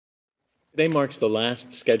Today marks the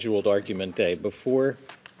last scheduled argument day before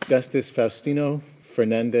Justice Faustino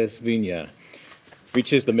Fernandez-Vina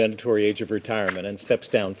reaches the mandatory age of retirement and steps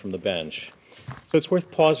down from the bench. So it's worth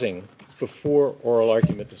pausing before oral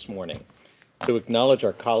argument this morning to acknowledge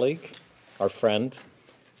our colleague, our friend,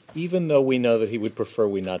 even though we know that he would prefer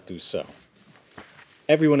we not do so.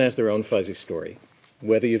 Everyone has their own fuzzy story,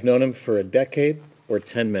 whether you've known him for a decade or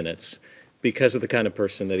 10 minutes, because of the kind of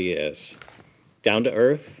person that he is. Down to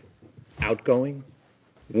earth, outgoing,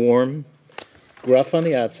 warm, gruff on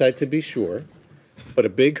the outside to be sure, but a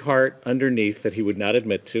big heart underneath that he would not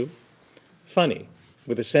admit to, funny,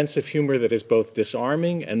 with a sense of humor that is both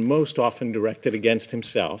disarming and most often directed against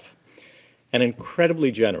himself, and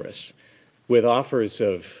incredibly generous with offers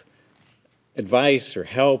of advice or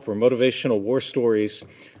help or motivational war stories,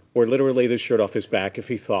 or literally the shirt off his back if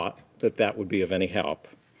he thought that that would be of any help.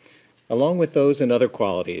 Along with those and other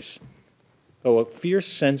qualities, a fierce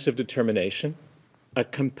sense of determination, a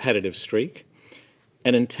competitive streak,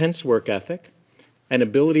 an intense work ethic, an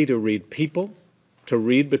ability to read people, to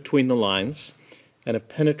read between the lines, and a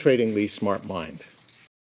penetratingly smart mind.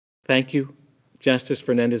 Thank you, Justice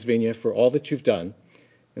Fernandez-Vina, for all that you've done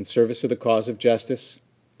in service of the cause of justice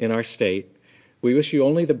in our state. We wish you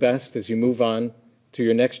only the best as you move on to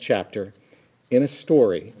your next chapter in a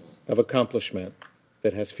story of accomplishment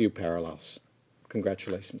that has few parallels.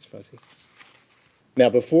 Congratulations, Fuzzy. Now,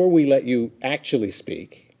 before we let you actually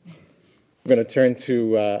speak, we're going to turn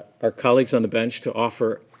to our colleagues on the bench to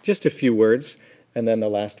offer just a few words, and then the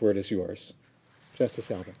last word is yours. Justice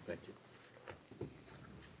Alvin. Thank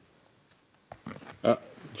you.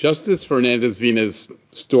 Justice Fernandez-Vina's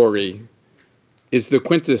story is the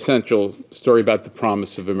quintessential story about the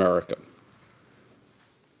promise of America.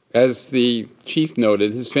 As the chief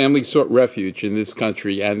noted, his family sought refuge in this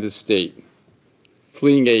country and this state,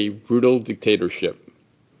 fleeing a brutal dictatorship.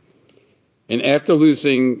 And after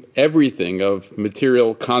losing everything of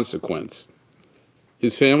material consequence,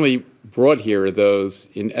 his family brought here those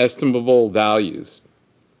inestimable values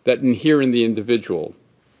that inhere in the individual,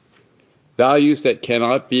 values that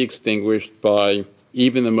cannot be extinguished by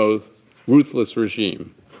even the most ruthless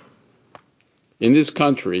regime. In this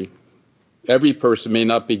country, every person may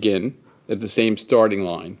not begin at the same starting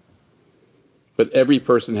line, but every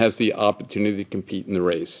person has the opportunity to compete in the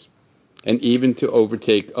race, and even to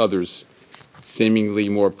overtake others seemingly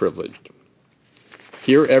more privileged.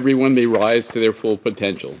 Here, everyone may rise to their full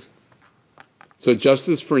potential. So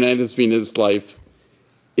Justice Fernandez-Vina's life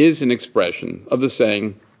is an expression of the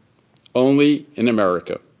saying, only in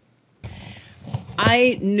America.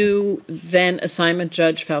 I knew then assignment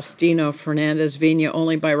judge Faustino Fernandez-Vina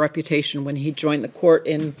only by reputation when he joined the court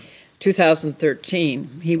in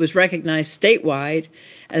 2013. He was recognized statewide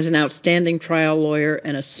as an outstanding trial lawyer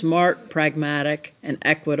and a smart, pragmatic, and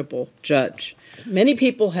equitable judge. Many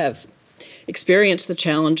people have experienced the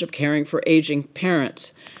challenge of caring for aging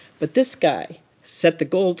parents, but this guy set the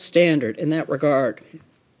gold standard in that regard.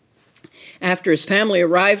 After his family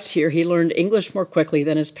arrived here, he learned English more quickly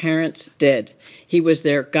than his parents did. He was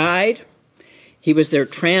their guide, he was their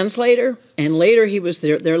translator, and later he was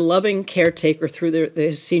their loving caretaker through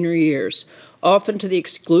their senior years, often to the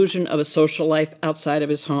exclusion of a social life outside of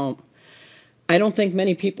his home. I don't think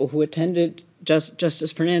many people who attended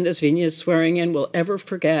Justice Fernandez-Vina's swearing in will ever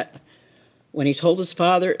forget when he told his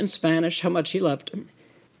father in Spanish how much he loved him.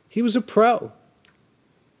 He was a pro.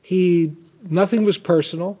 Nothing was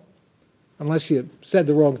personal, unless you said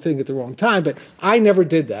the wrong thing at the wrong time, but I never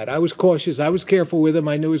did that. I was cautious, I was careful with him,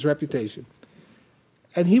 I knew his reputation.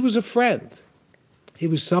 And he was a friend. He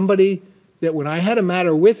was somebody that when I had a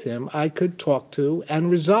matter with him, I could talk to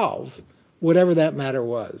and resolve whatever that matter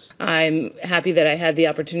was. I'm happy that I had the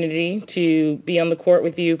opportunity to be on the court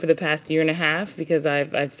with you for the past year and a half, because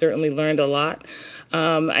I've certainly learned a lot.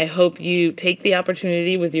 I hope you take the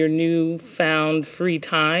opportunity with your newfound free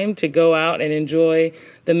time to go out and enjoy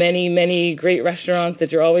the many, many great restaurants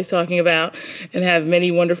that you're always talking about and have many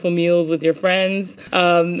wonderful meals with your friends.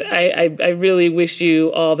 I really wish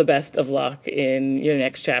you all the best of luck in your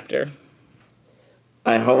next chapter.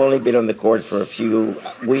 I have only been on the court for a few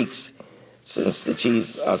weeks since the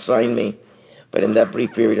chief assigned me, but in that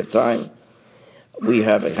brief period of time, we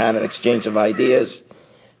have had an exchange of ideas,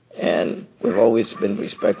 and we've always been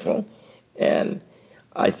respectful, and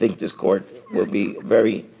I think this court will be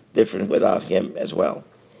very different without him as well.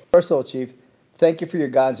 First of all, Chief, thank you for your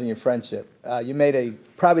guidance and your friendship. You made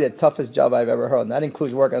probably the toughest job I've ever held, and that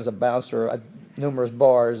includes working as a bouncer at numerous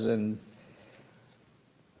bars, and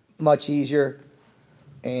much easier,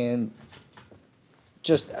 and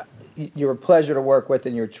just you're a pleasure to work with,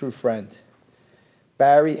 and you're a true friend.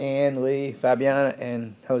 Barry, Ann, Lee, Fabiana,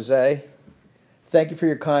 and Jose, thank you for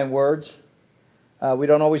your kind words. We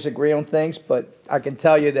don't always agree on things, but I can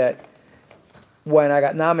tell you that when I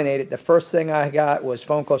got nominated, the first thing I got was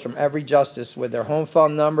phone calls from every justice with their home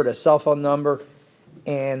phone number, their cell phone number,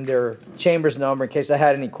 and their chamber's number in case I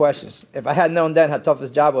had any questions. If I had known then how tough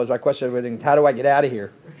this job was, my question would have been, how do I get out of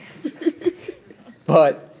here?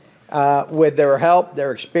 But with their help,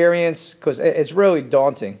 their experience, because it's really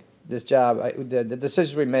daunting, this job. The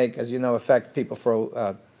decisions we make, as you know, affect people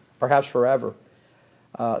for perhaps forever.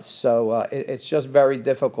 So it's just very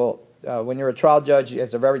difficult. When you're a trial judge,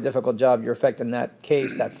 it's a very difficult job. You're affecting that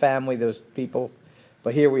case, that family, those people.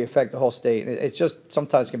 But here we affect the whole state. It's just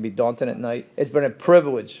sometimes can be daunting at night. It's been a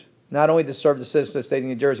privilege not only to serve the citizens of the state of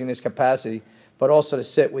New Jersey in this capacity, but also to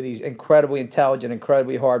sit with these incredibly intelligent,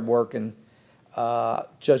 incredibly hardworking,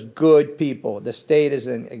 just good people. The state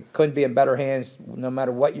it couldn't be in better hands. No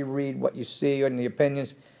matter what you read, what you see, and the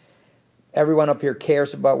opinions, everyone up here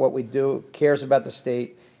cares about what we do, cares about the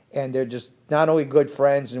state, and they're just not only good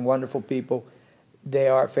friends and wonderful people, they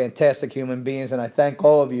are fantastic human beings, and I thank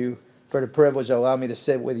all of you for the privilege of allowing me to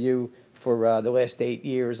sit with you for the last 8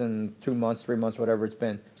 years and 2 months, 3 months, whatever it's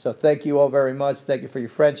been. So thank you all very much. Thank you for your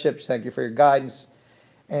friendships. Thank you for your guidance.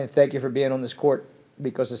 And thank you for being on this court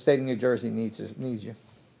because the state of New Jersey needs you.